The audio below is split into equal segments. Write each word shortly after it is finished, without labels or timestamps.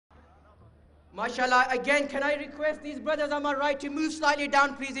MashaAllah, again, can I request these brothers on my right to move slightly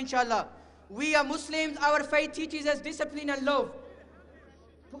down, please, inshallah. We are Muslims, our faith teaches us discipline and love.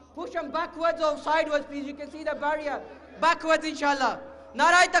 Push them backwards or sideways, please. You can see the barrier. Backwards, inshallah.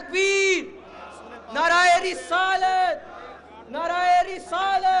 Narai Takbeer! Narai Risalat! Narai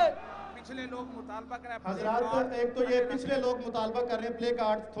Risalat! پچھلے لوگ مطالبہ کر رہے ہیں حضرات ایک تو یہ پچھلے لوگ مطالبہ کر رہے ہیں پلے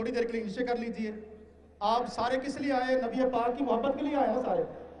کارڈ تھوڑی دیر کے لیے نیچے کر لیجئے. آپ سارے کس لیے آئے؟ نبی پاک کی محبت کے لیے آئے ہیں سارے.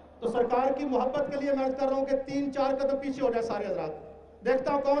 تو سرکار کی محبت کے لیے میں کر رہا ہوں کہ 3-4 قدم پیچھے ہو جائے سارے حضرات.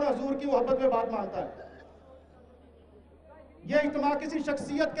 دیکھتا ہوں کون حضور کی محبت میں بات مانتا ہے. یہ اجتماع کسی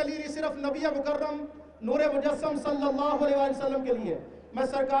شخصیت کے لیے نہیں، صرف نبی مکرم نور مجسم صلی اللہ علیہ وسلم کے لیے. میں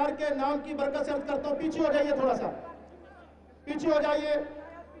سرکار کے نام کی برکت سے عرض کرتا ہوں پیچھے ہو جائیے، تھوڑا سا پیچھے ہو جائیے.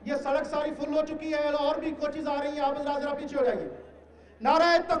 یہ سڑک ساری فل ہو چکی ہے اور بھی کوچز آ رہی ہیں، آپ حضرات ذرا پیچھے ہو جائیے.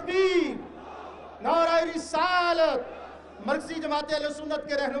 نعرہ تکبیر، نعرہ رسالت. مرکزی جماعت اہل سنت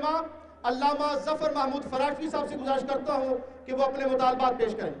کے رہنما علامہ ظفر محمود فراشفی صاحب سے گزارش کرتا ہوں کہ وہ اپنے مطالبات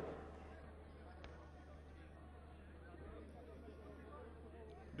پیش کریں.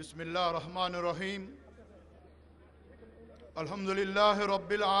 بسم اللہ الرحمن الرحیم. الحمدللہ رب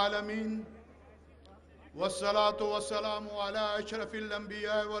العالمین والصلاة والسلام على اشرف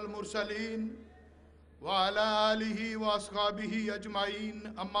الانبیاء والمرسلین وعلى آلہ واصحابہ اجمعین.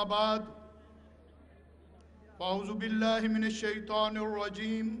 اما بعد فاعوذ باللہ من الشیطان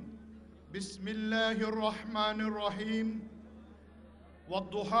الرجیم. بسم اللہ الرحمن الرحیم.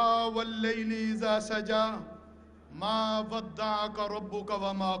 والضحى واللیل اذا سجا ما ودعك ربك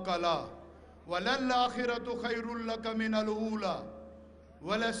وما قلى وللآخرة خير لك من الأولى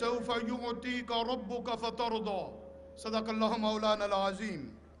ولسوف يعطيك ربك فترضى. صدق الله مولانا العظيم.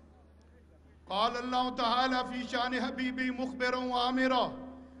 قال الله تعالى في شان حبيبي مخبرا وآمرا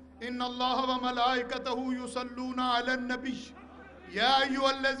إن الله وملائكته يصلون على النبي يا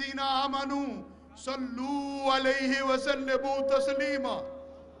أيها الذين آمنوا صلوا عليه وسلموا تسليما.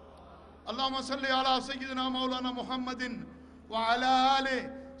 اللهم صل على سيدنا مولانا محمد وعلى آل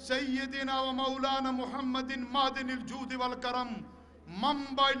سيدنا ومولانا محمد معدن الجود والكرم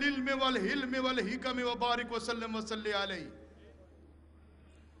منبع العلم والحلم والحکم وبارک وسلم وصلی علیہ.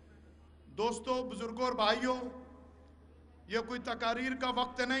 دوستو، بزرگوں اور بھائیوں، یہ کوئی تقاریر کا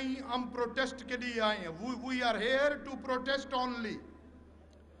وقت نہیں، ہم پروٹیسٹ کے لیے آئے ہیں. We are here to protest only.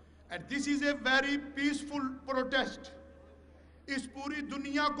 And this is a very peaceful protest. اس پوری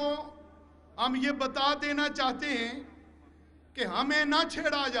دنیا کو ہم یہ بتا دینا چاہتے ہیں کہ ہمیں نہ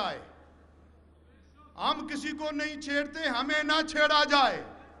چھیڑا جائے. ہم کسی کو نہیں چھیڑتے، ہمیں نہ چھیڑا جائے.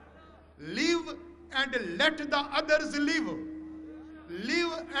 Live and let the others live.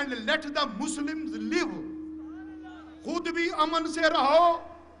 Live and let the Muslims live. خود بھی امن سے رہو،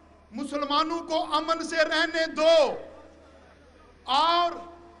 مسلمانوں کو امن سے رہنے دو. اور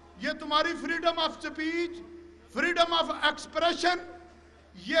یہ تمہاری freedom of speech, freedom of expression,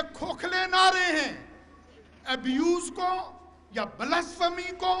 یہ کھوکھلے نعرے ہیں. ابیوز کو یا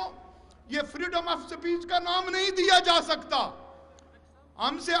بلاسفمی کو یہ فریڈم آف سپیچ کا نام نہیں دیا جا سکتا.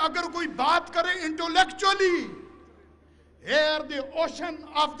 ہم سے اگر کوئی بات کرے intellectually, here the ocean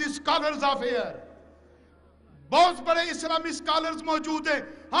of the scholars of here، بہت بڑے اسلامی اسکالرز موجود ہیں،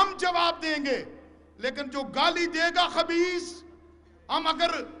 ہم جواب دیں گے. لیکن جو گالی دے گا خبیث، ہم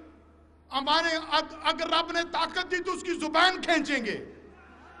اگر رب نے طاقت دی تو اس کی زبان کھینچیں گے.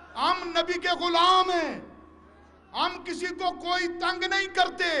 ہم نبی کے غلام ہیں، ہم کسی کو کوئی تنگ نہیں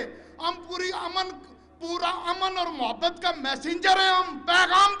کرتے. ہم پورا امن اور محبت کا میسنجر ہیں، ہم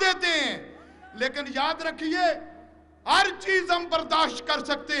پیغام دیتے ہیں. لیکن یاد رکھیے، ہر چیز ہم برداشت کر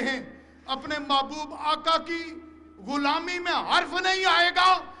سکتے ہیں. اپنے محبوب آقا کی غلامی میں حرف نہیں آئے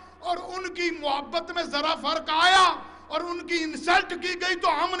گا، اور ان کی محبت میں ذرا فرق آیا اور ان کی انسلٹ کی گئی تو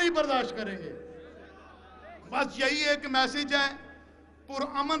ہم نہیں برداشت کریں گے. بس یہی ایک میسیج ہے.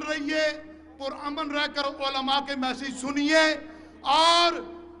 پرامن رہیے، پرامن رہ کر علماء کے میسیج سنیے. اور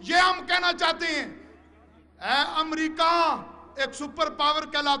یہ ہم کہنا چاہتے ہیں، اے امریکہ، ایک سپر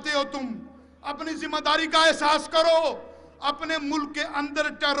پاور کہلاتے ہو تم، اپنی ذمہ داری کا احساس کرو. اپنے ملک کے اندر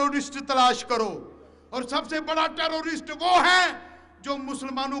ٹیرورسٹ تلاش کرو، اور سب سے بڑا ٹیرورسٹ وہ ہے جو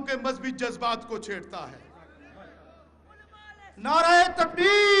مسلمانوں کے مذہبی جذبات کو چھیڑتا ہے. نعرہ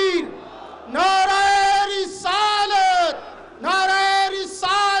تکبیر، نعرہ رسالت، نعرہ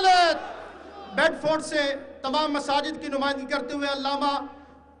رسالت. بیڈ فورڈ سے تمام مساجد کی نمائندگی کرتے ہوئے علامہ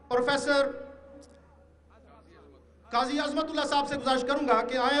پروفیسر قاضی عظمت اللہ صاحب سے گزارش کروں گا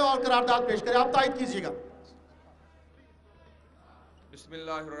کہ آئیں اور قرارداد پیش کریں. آپ تائید کیجیے گا. بسم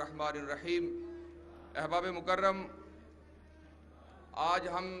اللہ الرحمن الرحیم. احباب مکرم، آج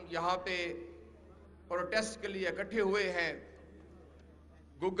ہم یہاں پہ پروٹیسٹ کے لیے اکٹھے ہوئے ہیں.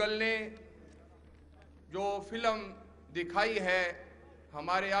 گوگل نے جو فلم دکھائی ہے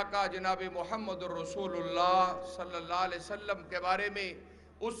ہمارے آقا جناب محمد الرسول اللہ صلی اللہ علیہ وسلم کے بارے میں،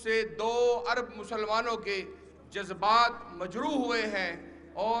 اس سے 2 ارب مسلمانوں کے جذبات مجروح ہوئے ہیں،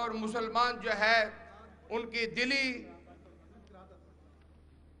 اور مسلمان جو ہے ان کی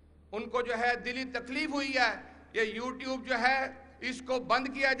ان کو جو ہے دلی تکلیف ہوئی ہے۔ یہ یوٹیوب جو ہے اس کو بند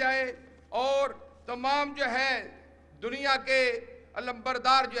کیا جائے، اور تمام جو ہے دنیا کے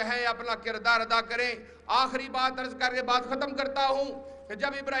علمبردار جو ہے اپنا کردار ادا کریں۔ آخری بات عرض کر کے بات ختم کرتا ہوں کہ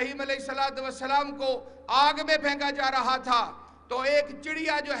جب ابراہیم علیہ السلام کو آگ میں پھینکا جا رہا تھا تو ایک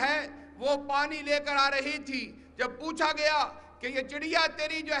چڑیا جو ہے وہ پانی لے کر آ رہی تھی۔ جب پوچھا گیا کہ یہ چڑیا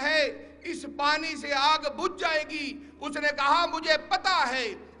تیری جو ہے اس پانی سے آگ بجھ جائے گی، اس نے کہا مجھے پتا ہے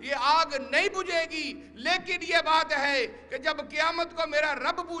یہ آگ نہیں بجھے گی، لیکن یہ بات ہے کہ جب قیامت کو میرا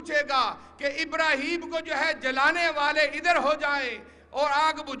رب پوچھے گا کہ ابراہیم کو جو ہے جلانے والے ادھر ہو جائیں اور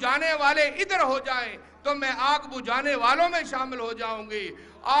آگ بجھانے والے ادھر ہو جائیں تو میں آگ بجھانے والوں میں شامل ہو جاؤں گی۔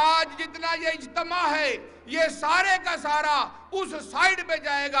 آج جتنا یہ اجتماع ہے یہ سارے کا سارا اس سائیڈ پہ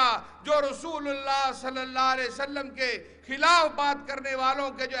جائے گا جو رسول اللہ صلی اللہ علیہ وسلم کے خلاف بات کرنے والوں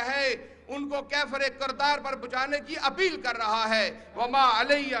کے جو ہے ان کو کیفر کردار پر بچانے کی اپیل کر رہا ہے۔ وما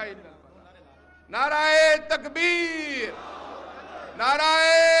علیہ نعرہ تکبیر، نعرہ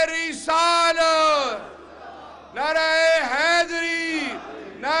رسالت، نعرہ حیدری،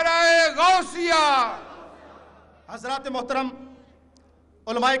 نعرہ غوثیہ۔ حضرات محترم،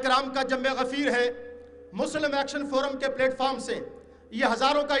 علماء کرام کا جمع غفیر ہے۔ مسلم ایکشن فورم کے پلیٹ فارم سے یہ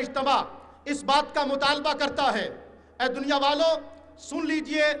ہزاروں کا اجتماع اس بات کا مطالبہ کرتا ہے، اے دنیا والوں سن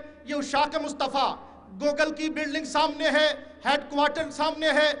لیجئے، یہ اشاق مصطفیٰ گوگل کی بلڈنگ سامنے ہے، ہیڈ کوارٹر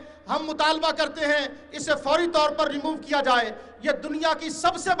سامنے ہے، ہم مطالبہ کرتے ہیں اسے فوری طور پر ریموو کیا جائے۔ یہ دنیا کی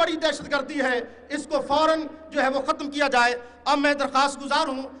سب سے بڑی دہشت گردی ہے، اس کو فوراً جو ہے وہ ختم کیا جائے۔ اب میں درخواست گزار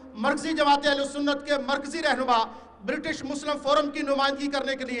ہوں مرکزی جماعت اہل سنت کے مرکزی رہنما برٹش مسلم فورم کی نمائندگی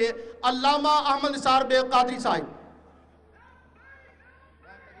کرنے کے لیے علامہ احمد نثار بے قادری صاحب۔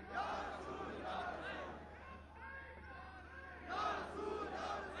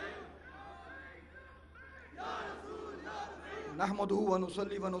 نحمدہ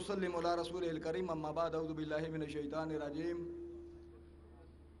ونصلی ونسلم علی رسول الکریم، اما بعد، اعوذ باللہ من الشیطان الرجیم،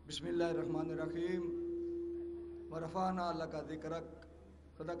 بسم اللہ الرحمن الرحیم، ورفعنا لک ذکرک،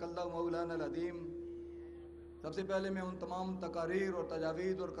 صدق اللہ مولانا العظیم۔ سب سے پہلے میں ان تمام تقاریر اور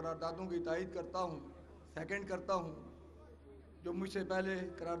تجاویز اور قراردادوں کی تائید کرتا ہوں، سیکنڈ کرتا ہوں جو مجھ سے پہلے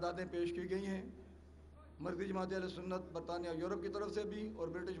قراردادیں پیش کی گئی ہیں مرکزی جماعت اہل سنت برطانیہ یورپ کی طرف سے بھی اور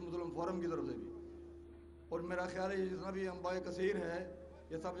برٹش مسلم فورم کی طرف سے بھی، اور میرا خیال ہے جتنا بھی انباء کثیر ہے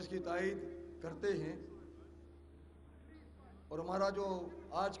یہ سب اس کی تائید کرتے ہیں۔ اور ہمارا جو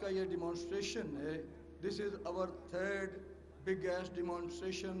آج کا یہ ڈیمانسٹریشن ہے، دس از our third biggest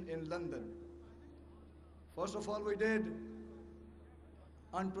demonstration in London. First of all, we did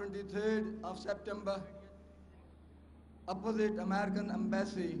on 23rd of September opposite American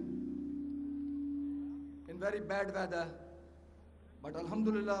Embassy in very bad weather, but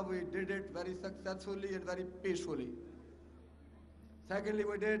alhamdulillah we did it very successfully and very peacefully. Secondly,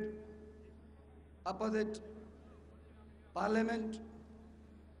 we did opposite Parliament,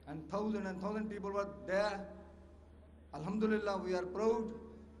 and thousand people were there. Alhamdulillah, we are proud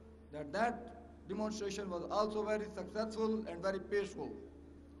that that demonstration was also very successful and very peaceful.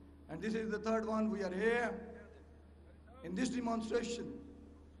 And this is the third one. We are here in this demonstration.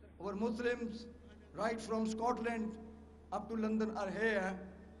 Our Muslims right from Scotland up to London are here,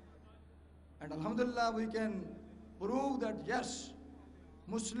 and alhamdulillah we can prove that yes,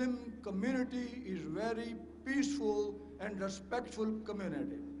 Muslim community is very peaceful and respectful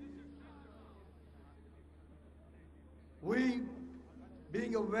community. We,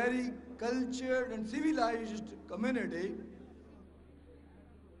 being a very cultured and civilized community,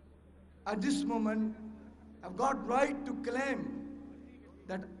 at this moment have got right to claim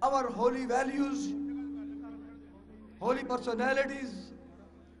that our holy values, holy personalities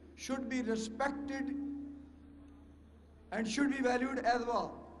should be respected and should be valued as well.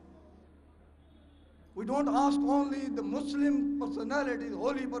 We don't ask only the Muslim personalities,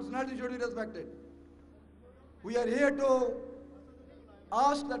 holy personalities should be respected. We are here to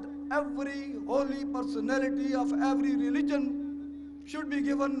ask that every holy personality of every religion should be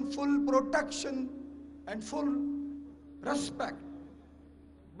given full protection and full respect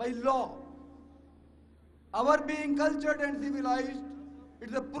by law. Our being cultured and civilized,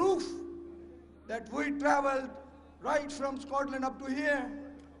 it's a proof that we traveled right from Scotland up to here,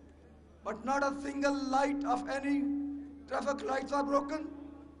 but not a single light of any traffic lights are broken,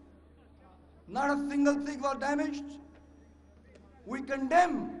 not a single thing was damaged. We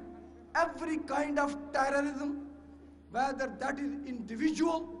condemn every kind of terrorism, whether that is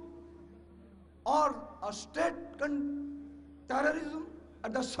individual or a state terrorism.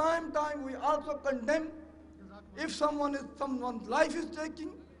 At the same time, we also condemn if someone's life is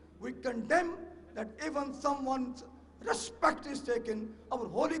taken, we condemn that even someone's respect is taken. Our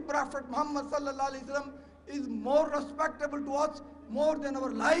holy Prophet Muhammad sallallahu alaihi wasallam is more respectable to us more than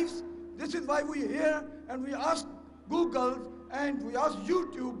our lives. This is why we here and we ask Google and we ask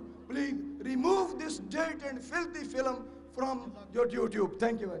YouTube, please remove this dirty and filthy film from your YouTube.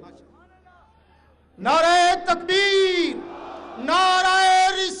 Thank you very much. नारे तकबीर,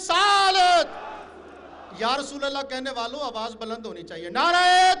 नारे रिसालत। या रसूल अल्लाह कहने वालों आवाज बुलंद होनी चाहिए।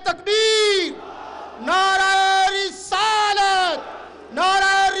 नारे तकबीर, नारे रिसालत,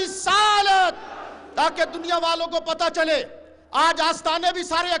 नारे रिसालत, ताकि दुनिया वालों को पता चले आज आस्ताने भी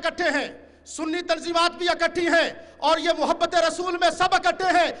सारे इकट्ठे हैं, सुन्नी तंजीमात भी इकट्ठी हैं और ये मोहब्बत रसूल में सब इकट्ठे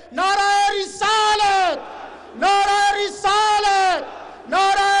हैं। नारे रिसालत, नारे रिसालत,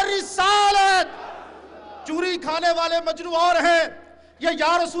 नारे रिसालत। चूरी खाने वाले मजनू और हैं, ये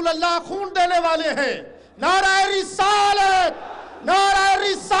या रसूल अल्लाह खून देने वाले हैं। नारा रिसालत, नारा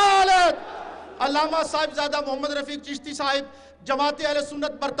रिसालत। अल्लामा साहिबजादा मोहम्मद रफीक चिश्ती साहिब जमात अहले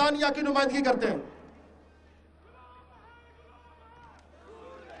सुन्नत बरतानिया की नुमाइंदगी करते हैं।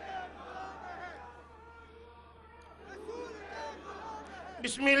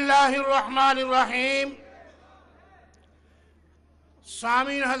 बिस्मिल्लाहिर्रहमानिर्रहीम।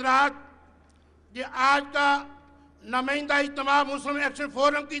 सामीन हजरात, ये आज का नुमाइंदा इज्तिमा मुस्लिम एक्शन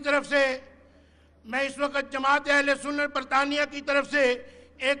फोरम की तरफ से मैं इस वक्त जमात अहले सुन्नत बरतानिया की तरफ से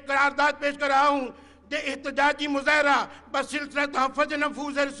एक करारदाद पेश कर रहा हूँ। एहतजाजी मुजाहरा बसिलसिला तहफ़्फ़ुज़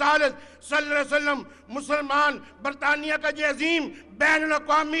नफूज़ रिसालत सल्लल्लाहु अलैहि वसल्लम मुसलमान बरतानिया का ये अजीम बैनुल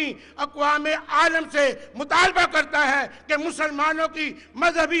अक़वामी अक़वाम आलम से मुतालबा करता है कि मुसलमानों की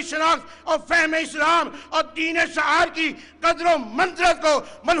मजहबी शनाख्त और फ़हम इस्लाम और दीन शआर की कदर व मंज़रत को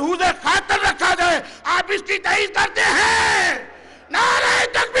मलहूज़ खातर रखा जाए। आप इसकी तईद करते हैं? नारे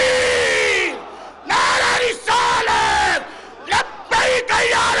तकबीर, नारा रिसालत, लब्बैक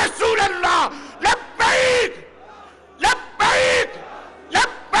या रसूल अल्लाह, लब्बैक, लब्बैक,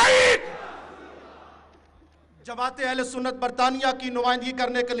 लब्बैक। जमात अहले सुन्नत बरतानिया की नुमाइंदगी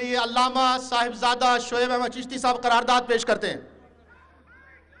करने के लिए अल्लामा साहिबजादा शोएब अहमद चिश्ती साहब करारदाद पेश करते हैं।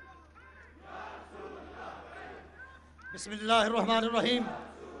 बिस्मिल्लाहिर्रहमानिर्रहीम।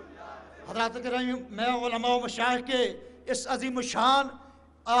 हज़रात किराम, मैं उलमा व मशाइख के इस अजीम शान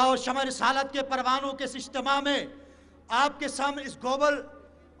और शमअ रिसालत के परवानों के इस इज्तिमा में आपके सामने इस ग्लोबल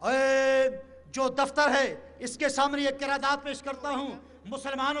जो दफ्तर है इसके सामने एक करारदाद पेश करता हूँ।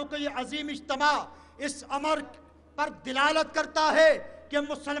 मुसलमानों का ये अजीम इज्तिमा इस अमर पर दिलालत करता है कि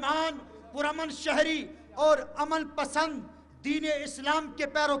मुसलमान पुरअमन शहरी और अमन पसंद दीन इस्लाम के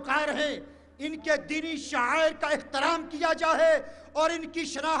पैरोकार हैं। इनके दीनी शायर का एहतराम किया जाए और इनकी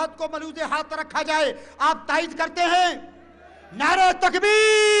शनाख्त को मलूज़े हाथ रखा जाए। आप तायद करते हैं? नारे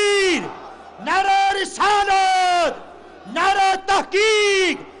तकबीर, नारे रिसालत, नारे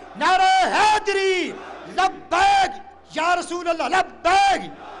तहकीक, नारे हैदरी, लब्बैक या रसूल अल्लाह, लब्बैक,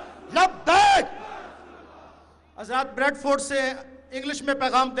 लब्बैक। हज़रत ब्रेडफोर्ड से इंग्लिश में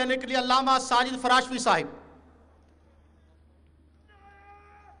पैगाम देने के लिए अल्लामा साजिद फराशवी साहिब।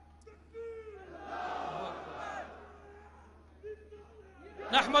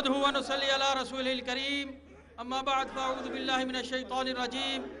 नहमदुहु व नुसल्ली अला रसूलिल करीम, अम्मा बाद फ़अऊज़ु बिल्लाहि मिनश शैतानिर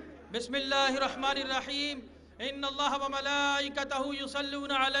रजीम, बिस्मिल्लाहिर रहमानिर रहीम। इन्नल्लाह व मलाइकतहु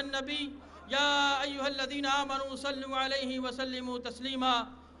युसल्लूना अलन नबी या अय्युहल्लज़ीना आमनू सल्लु अलैहि व सल्लिमू तस्लीमा।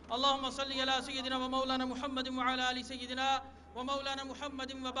 अल्लाहुम्मा सल्लि अला सय्यिदिना व मौलाना मुहम्मदिन व अला आलि सय्यिदिना व मौलाना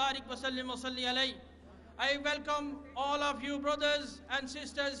मुहम्मदिन व बारिक व सल्लिम व सल्ली अलैहि। I welcome all of you brothers and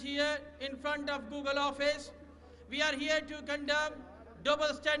sisters here in front of Google office. We are here to condemn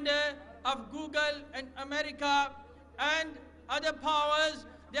double standard of Google and America and other powers.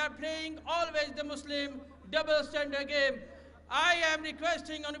 They are playing always the Muslim double standard game. I am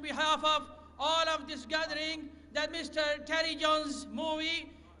requesting on behalf of all of this gathering that Mr. Terry John's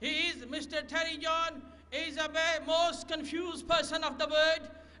movie, Mr. Terry John is the most confused person of the world,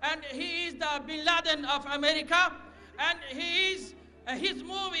 and he is the Bin Laden of America, and his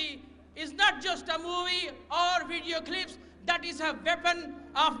movie is not just a movie or video clips, that is a weapon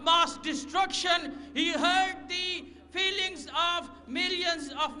of mass destruction. He hurt the feelings of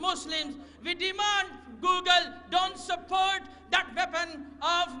millions of Muslims. We demand Google don't support that weapon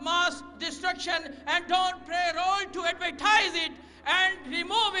of mass destruction and don't play a role to advertise it and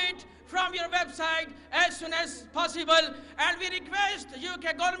remove it from your website as soon as possible. And we request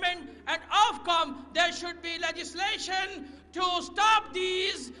UK government and Ofcom, there should be legislation to stop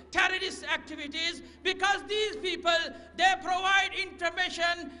these terrorist activities, because these people, they provide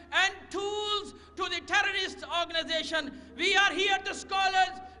information and tools to the terrorist organization. We are here, the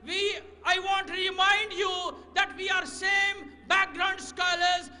scholars. I want to remind you that we are same background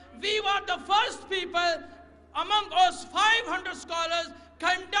scholars. We were the first people among us 500 scholars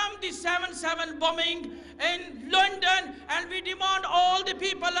condemn the 7/7 bombing in London, and we demand all the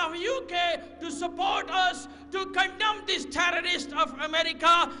people of UK to support us to condemn this terrorist of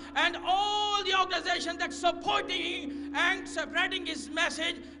America and all the organizations that supporting and spreading his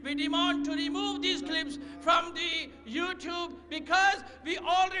message. We demand to remove these clips from the YouTube, because we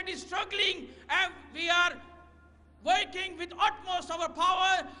already struggling and we are working with utmost our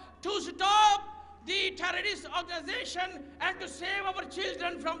power to stop the terrorist organization and to save our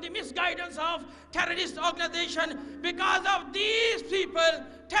children from the misguidance of terrorist organization. Because of these people,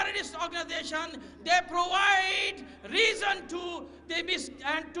 terrorist organization, they provide reason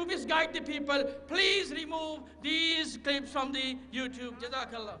to misguide the people. Please remove these clips from the YouTube.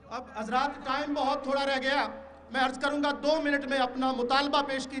 Jazakallah. अब हजरात time बहुत थोड़ा रह गया, मैं अर्ज करूंगा 2 minute में अपना मुतालबा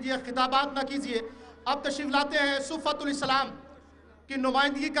पेश कीजिए, खिताबात ना कीजिए। अब तशरीफ लाते हैं सुफ़तुल इस्लाम की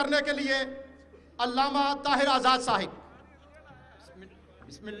नुमाइंदगी करने के लिए अल्लामा ताहिर आज़ाद Sahib.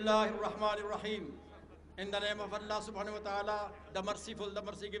 Bismillahirrahmanirrahim. In the name of Allah subhanahu wa ta'ala, the merciful, the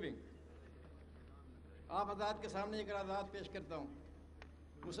mercy giving. آپ حضرات کے سامنے ایک عرضات پیش کرتا ہوں۔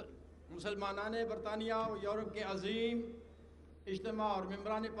 مسلمانان برطانیہ اور یورپ کے عظیم اجتماع اور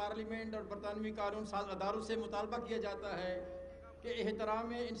ممبران پارلیمنٹ اور برطانوی قانون ساز اداروں سے مطالبہ کیا جاتا ہے کہ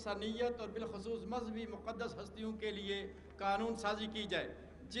احترام انسانیت اور بالخصوص مذہبی مقدس ہستیوں کے لیے قانون سازی کی جائے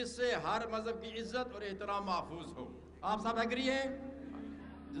جس سے ہر مذہب کی عزت اور احترام محفوظ ہو۔ آپ صاحب ایگری ہیں؟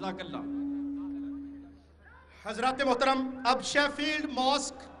 جزاک اللہ۔ حضرات محترم، اب شیفیلڈ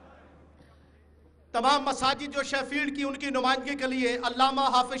ماسک، تمام مساجد جو شیفیلڈ کی ان کی نمائندگی کے لیے علامہ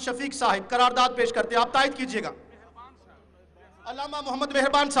حافظ شفیق صاحب قرارداد پیش کرتے ہیں، آپ تائید کیجئے گا۔ علامہ محمد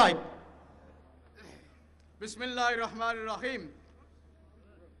مہربان صاحب۔ بسم اللہ الرحمن الرحیم۔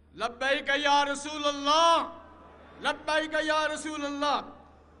 لبیک یا رسول اللہ، لبیک یا رسول اللہ۔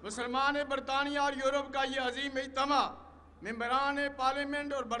 مسلمان برطانیہ اور یورپ کا یہ عظیم اجتماع ممبران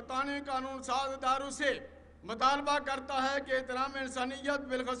پارلیمنٹ اور برطانوی قانون ساز اداروں سے مطالبہ کرتا ہے کہ احترام انسانیت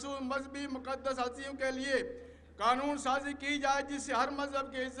بالخصوص مذہبی مقدس ہستیوں کے لیے قانون سازی کی جائے جس سے ہر مذہب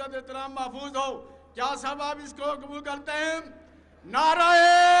کی عزت احترام محفوظ ہو۔ کیا سب آپ اس کو قبول کرتے ہیں؟ نعرہ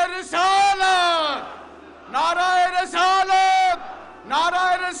رسالت، نعرہ رسالت، نعرہ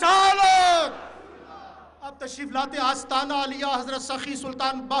رسالت۔ اب تشریف لاتے آستانہ علیہ حضرت سخی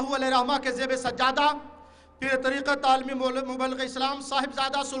سلطان باہو علیہ رحمہ کے زیب سجادہ پیر طریقت عالمی مبلغ اسلام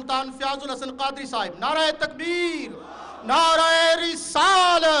صاحبزادہ سلطان فیاض الحسن قادری صاحب۔ نعرہ تکبیر، نعرہ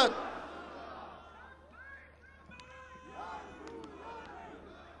رسالت۔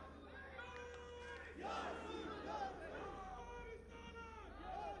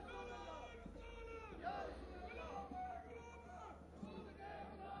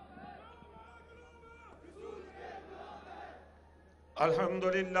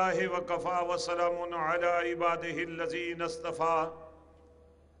 الحمدللہ وکفا وسلام علی عبادہ الذین اصطفیٰ۔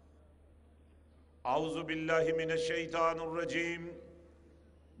 اعوذ باللہ من الشیطان الرجیم،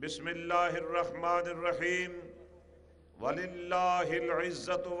 بسم اللہ الرحمن الرحیم۔ وَلِلَّهِ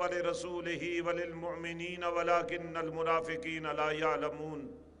الْعِزَّةُ وَلِرَسُولِهِ وَلِلْمُؤْمِنِينَ وَلَكِنَّ الْمُنَافِقِينَ لَا يَعْلَمُونَ۔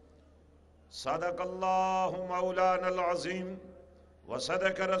 صدق اللہ مولانا العظیم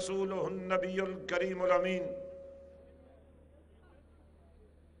وصدق رسولہ النبی الکریم الامین۔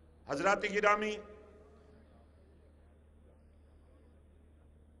 حضرات گرامی،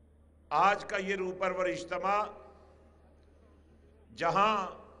 آج کا یہ روح پرور اجتماع جہاں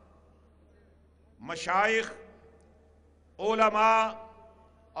مشائخ، علماء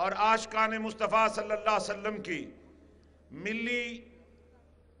اور عاشقان مصطفیٰ صلی اللہ علیہ وسلم کی ملی،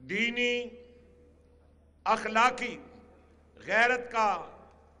 دینی، اخلاقی غیرت کا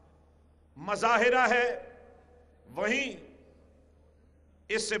مظاہرہ ہے، وہیں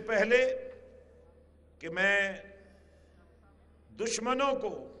اس سے پہلے کہ میں دشمنوں کو،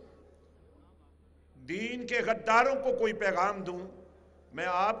 دین کے غداروں کو کوئی پیغام دوں، میں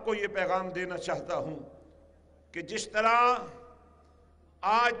آپ کو یہ پیغام دینا چاہتا ہوں کہ جس طرح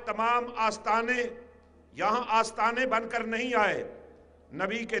آج تمام آستانے یہاں آستانے بن کر نہیں آئے،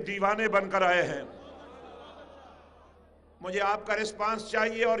 نبی کے دیوانے بن کر آئے ہیں۔ مجھے آپ کا رسپانس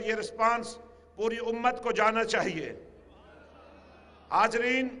چاہیے اور یہ رسپانس پوری امت کو جانا چاہیے۔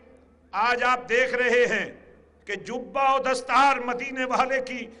 حاضرین، آج آپ دیکھ رہے ہیں کہ جبہ و دستار مدینے والے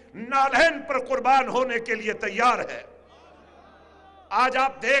کی نالین پر قربان ہونے کے لیے تیار ہے۔ آج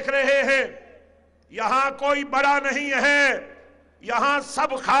آپ دیکھ رہے ہیں یہاں کوئی بڑا نہیں ہے، یہاں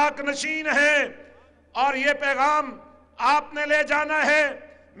سب خاک نشین ہیں، اور یہ پیغام آپ نے لے جانا ہے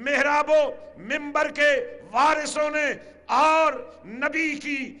محراب و منبر کے وارثوں نے اور نبی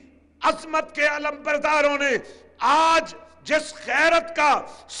کی عظمت کے علمبرداروں نے آج جس غیرت کا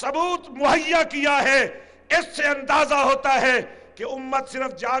ثبوت مہیا کیا ہے، اس سے اندازہ ہوتا ہے کہ امت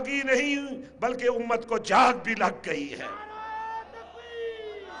صرف جاگی نہیں بلکہ امت کو جاگ بھی لگ گئی ہے۔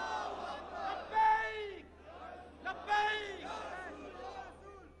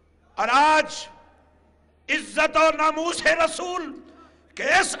 اور آج عزت و ناموس رسول کہ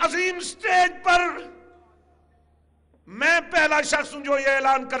اس عظیم سٹیج پر میں پہلا شخص ہوں جو یہ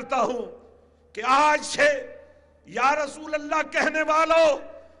اعلان کرتا ہوں کہ آج سے یا رسول اللہ کہنے والوں،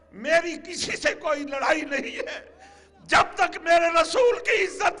 میری کسی سے کوئی لڑائی نہیں ہے جب تک میرے رسول کی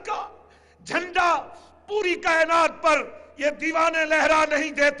عزت کا جھنڈا پوری کائنات پر یہ دیوانے لہرا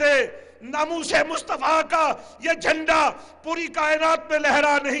نہیں دیتے، ناموس مصطفیٰ کا یہ جھنڈا پوری کائنات میں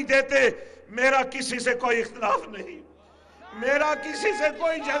لہرا نہیں دیتے، میرا کسی سے کوئی اختلاف نہیں، میرا کسی سے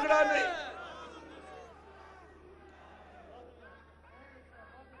کوئی جھگڑا نہیں۔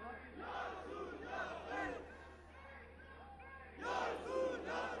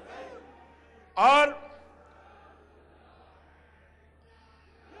 اور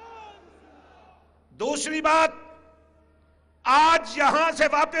دوسری بات، آج یہاں سے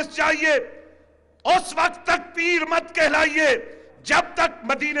واپس جائیے، اس وقت تک پیر مت کہلائیے جب تک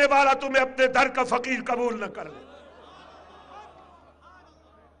مدینے والا تمہیں اپنے در کا فقیر قبول نہ کر لے۔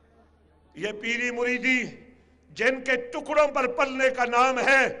 یہ پیری مریدی جن کے ٹکڑوں پر پلنے کا نام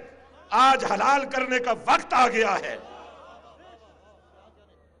ہے، آج حلال کرنے کا وقت آ گیا ہے۔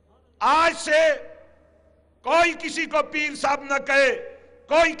 آج سے کوئی کسی کو پیر صاحب نہ کہے،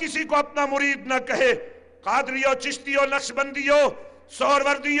 کوئی کسی کو اپنا مرید نہ کہے، قادریوں، چشتیوں، نقشبندیوں،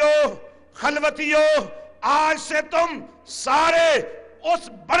 سہروردیوں، خلوتیوں، آج سے تم سارے اس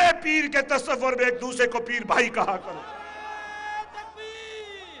بڑے پیر کے تصور میں ایک دوسرے کو پیر بھائی کہا کرو۔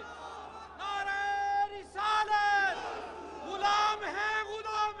 تکبیر، نعرہ رسالت، غلام ہے،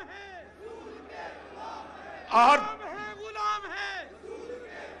 غلام ہے، اور غلام ہے۔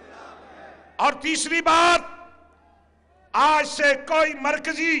 اور تیسری بات، آج سے کوئی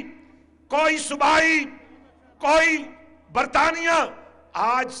مرکزی، کوئی صوبائی، کوئی برطانیہ،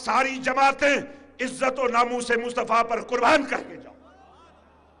 آج ساری جماعتیں عزت و ناموس مصطفیٰ پر قربان کر کے جاؤ۔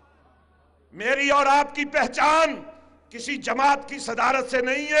 میری اور آپ کی پہچان کسی جماعت کی صدارت سے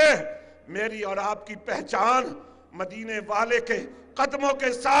نہیں ہے، میری اور آپ کی پہچان مدینے والے کے قدموں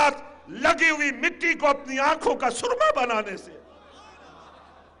کے ساتھ لگی ہوئی مٹی کو اپنی آنکھوں کا سرما بنانے سے۔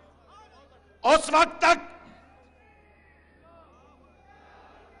 اس وقت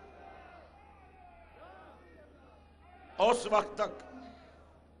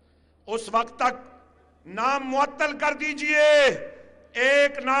تک نام معطل کر دیجئے،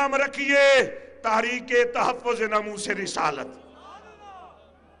 ایک نام رکھیے، تحریک تحفظ ناموس رسالت۔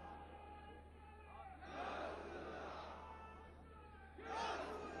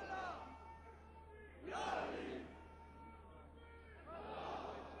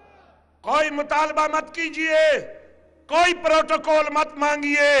 کوئی مطالبہ مت کیجئے، کوئی پروٹوکول مت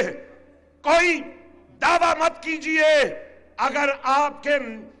مانگیے، کوئی دعویٰ مت کیجئے۔ اگر آپ کے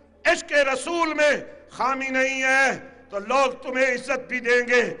عشق رسول میں خامی نہیں ہے تو لوگ تمہیں عزت بھی دیں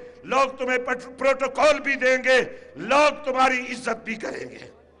گے، لوگ تمہیں پروٹوکول بھی دیں گے، لوگ تمہاری عزت بھی کریں گے۔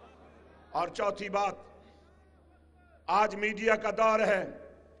 اور چوتھی بات، آج میڈیا کا دور ہے،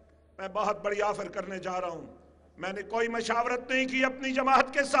 میں بہت بڑی آفر کرنے جا رہا ہوں، میں نے کوئی مشاورت نہیں کی اپنی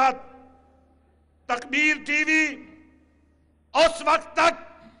جماعت کے ساتھ۔ تکبیر ٹی وی اس وقت تک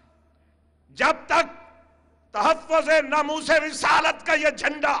جب تک تحفظ ناموس رسالت کا یہ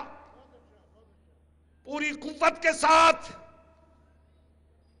جھنڈا پوری قوت کے ساتھ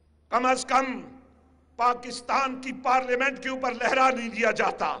کم از کم پاکستان کی پارلیمنٹ کے اوپر لہرا نہیں دیا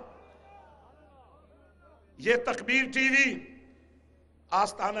جاتا، یہ تکبیر ٹی وی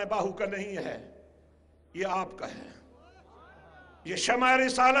آستانہ باہو کا نہیں ہے، یہ آپ کا ہے، یہ شمع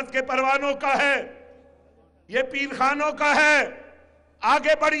رسالت کے پروانوں کا ہے، یہ پیر خانوں کا ہے۔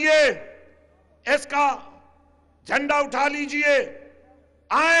 آگے بڑھیے، اس کا جھنڈا اٹھا لیجئے،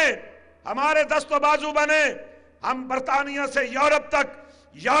 آئیں ہمارے دست و بازو بنے، ہم برطانیہ سے یورپ تک،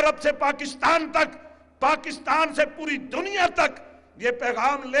 یورپ سے پاکستان تک، پاکستان سے پوری دنیا تک یہ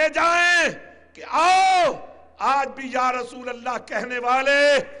پیغام لے جائیں کہ آؤ، آج بھی یا رسول اللہ کہنے والے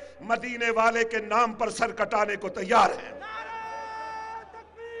مدینے والے کے نام پر سر کٹانے کو تیار ہیں۔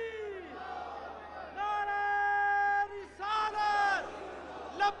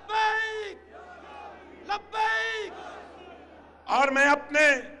 اور میں اپنے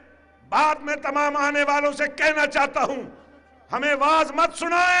بعد میں میں تمام آنے والوں سے کہنا چاہتا ہوں، ہمیں واز مت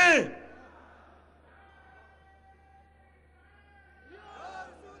سنائیں،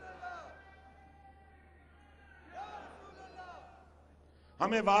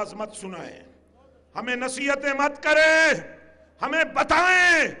 ہمیں واز مت سنائیں، ہمیں نصیحتیں مت کریں، ہمیں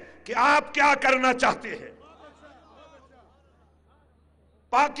بتائیں کہ آپ کیا کرنا چاہتے ہیں۔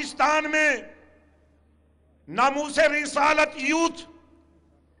 پاکستان میں ناموس رسالت یوتھ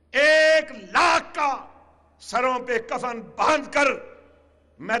 1,00,000 کا سروں پہ کفن باندھ کر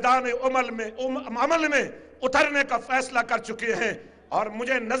میدان عمل میں اترنے کا فیصلہ کر چکے ہیں، اور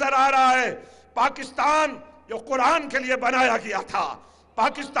مجھے نظر آ رہا ہے پاکستان جو قرآن کے لیے بنایا گیا تھا،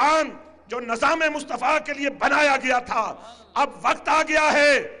 پاکستان جو نظام مصطفیٰ کے لیے بنایا گیا تھا، اب وقت آ گیا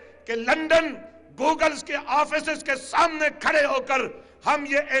ہے کہ لندن گوگلز کے آفیسز کے سامنے کھڑے ہو کر ہم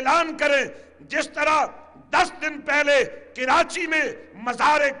یہ اعلان کریں، جس طرح 10 دن پہلے کراچی میں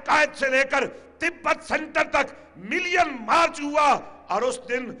مزار قائد سے لے کر تبت سینٹر تک ملین مارچ ہوا، اور اس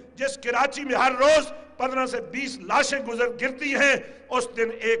دن جس کراچی میں ہر روز 15 سے 20 لاشیں گرتی ہیں، اس دن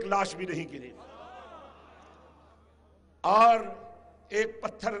ایک لاش بھی نہیں گری، اور ایک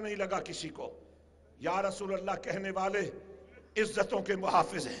پتھر نہیں لگا کسی کو۔ یا رسول اللہ کہنے والے عزتوں کے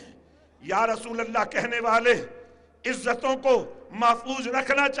محافظ ہیں، یا رسول اللہ کہنے والے عزتوں کو محفوظ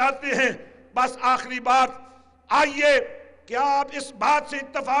رکھنا چاہتے ہیں۔ بس آخری بات، آئیے کیا آپ اس بات سے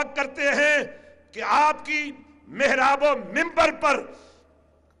اتفاق کرتے ہیں کہ آپ کی محراب و منبر پر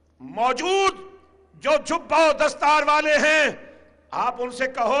موجود جو جبہ و دستار والے ہیں، آپ ان سے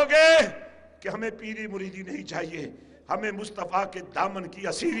کہو گے کہ ہمیں پیری مریدی نہیں چاہیے، ہمیں مصطفیٰ کے دامن کی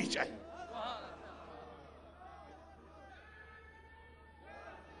اسیری چاہیے۔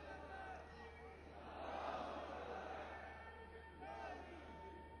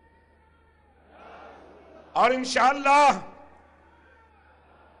 اور انشاءاللہ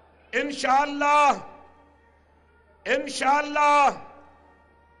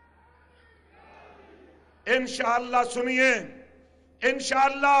سنیے،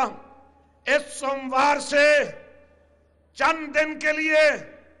 انشاءاللہ اس سوموار سے چند دن کے لیے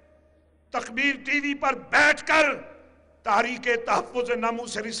تکبیر ٹی وی پر بیٹھ کر تحریک تحفظ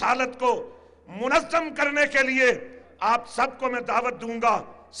ناموس رسالت کو منظم کرنے کے لیے آپ سب کو میں دعوت دوں گا،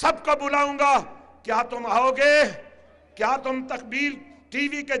 سب کو بلاؤں گا۔ کیا تم آؤ گے؟ کیا تم تکبیر ٹی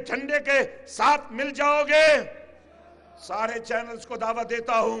وی کے جھنڈے کے ساتھ مل جاؤ گے؟ سارے چینلز کو دعوت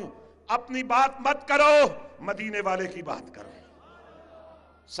دیتا ہوں، اپنی بات مت کرو، مدینے والے کی بات کرو۔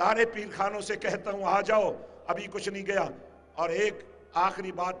 سارے پیر خانوں سے کہتا ہوں آ جاؤ، ابھی کچھ نہیں گیا۔ اور ایک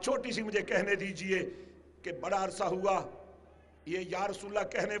آخری بات چھوٹی سی مجھے کہنے دیجئے کہ بڑا عرصہ ہوا یہ یا رسول اللہ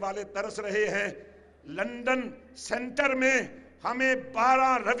کہنے والے ترس رہے ہیں، لندن سینٹر میں ہمیں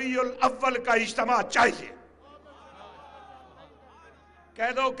 12 ربیع الاول کا اجتماع چاہیے۔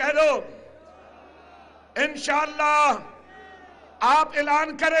 کہہ دو انشاءاللہ آپ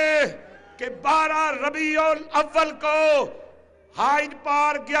اعلان کریں کہ 12 ربیع الاول کو ہائیڈ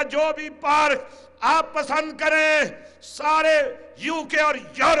پارک یا جو بھی پارک آپ پسند کریں، سارے UK اور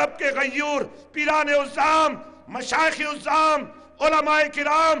یورپ کے غیور پیران عظام، مشائخ عظام، علماء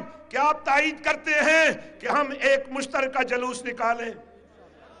کرام، کیا آپ تائید کرتے ہیں کہ ہم ایک مشترکہ جلوس نکالیں؟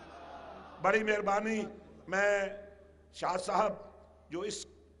 بڑی مہربانی، میں شاہ صاحب جو اس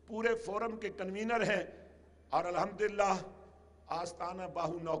پورے فورم کے کنوینر ہیں، اور الحمدللہ آستانہ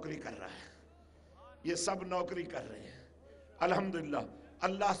باہو نوکری کر رہا ہے، یہ سب نوکری کر رہے ہیں الحمدللہ۔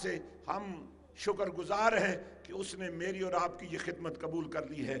 اللہ سے ہم شکر گزار ہیں کہ اس نے میری اور آپ کی یہ خدمت قبول کر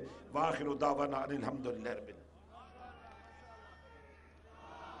لی ہے۔ وآخر دعوانا ان الحمدللہ رب العالمین۔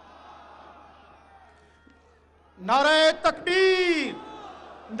 نعرہ تکبیر،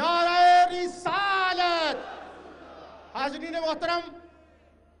 نعرہ رسالت۔ حاضرین محترم،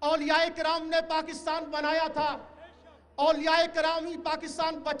 اولیاء کرام نے پاکستان بنایا تھا، اولیاء کرام ہی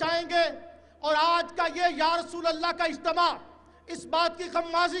پاکستان بچائیں گے، اور آج کا یہ یا رسول اللہ کا اجتماع اس بات کی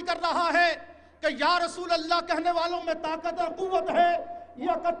غمازی کر رہا ہے کہ یا رسول اللہ کہنے والوں میں طاقت اور قوت ہے،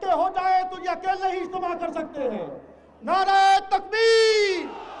 یہ اکٹھے ہو جائے تو یہ اکیلے ہی اجتماع کر سکتے ہیں۔ نعرہ تکبیر،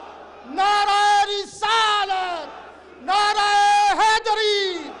 نعرہ رسالت، نعرہ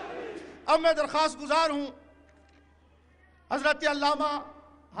حیدری۔ اب میں درخواست گزار ہوں حضرت علامہ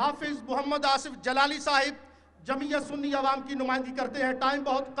حافظ محمد آصف جلالی صاحب جمعیت سنی عوام کی نمائندگی کرتے ہیں۔ ٹائم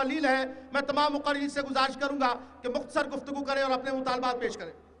بہت قلیل ہے، میں تمام مقررین سے گزارش کروں گا کہ مختصر گفتگو کریں اور اپنے مطالبات پیش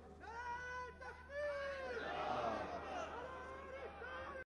کریں۔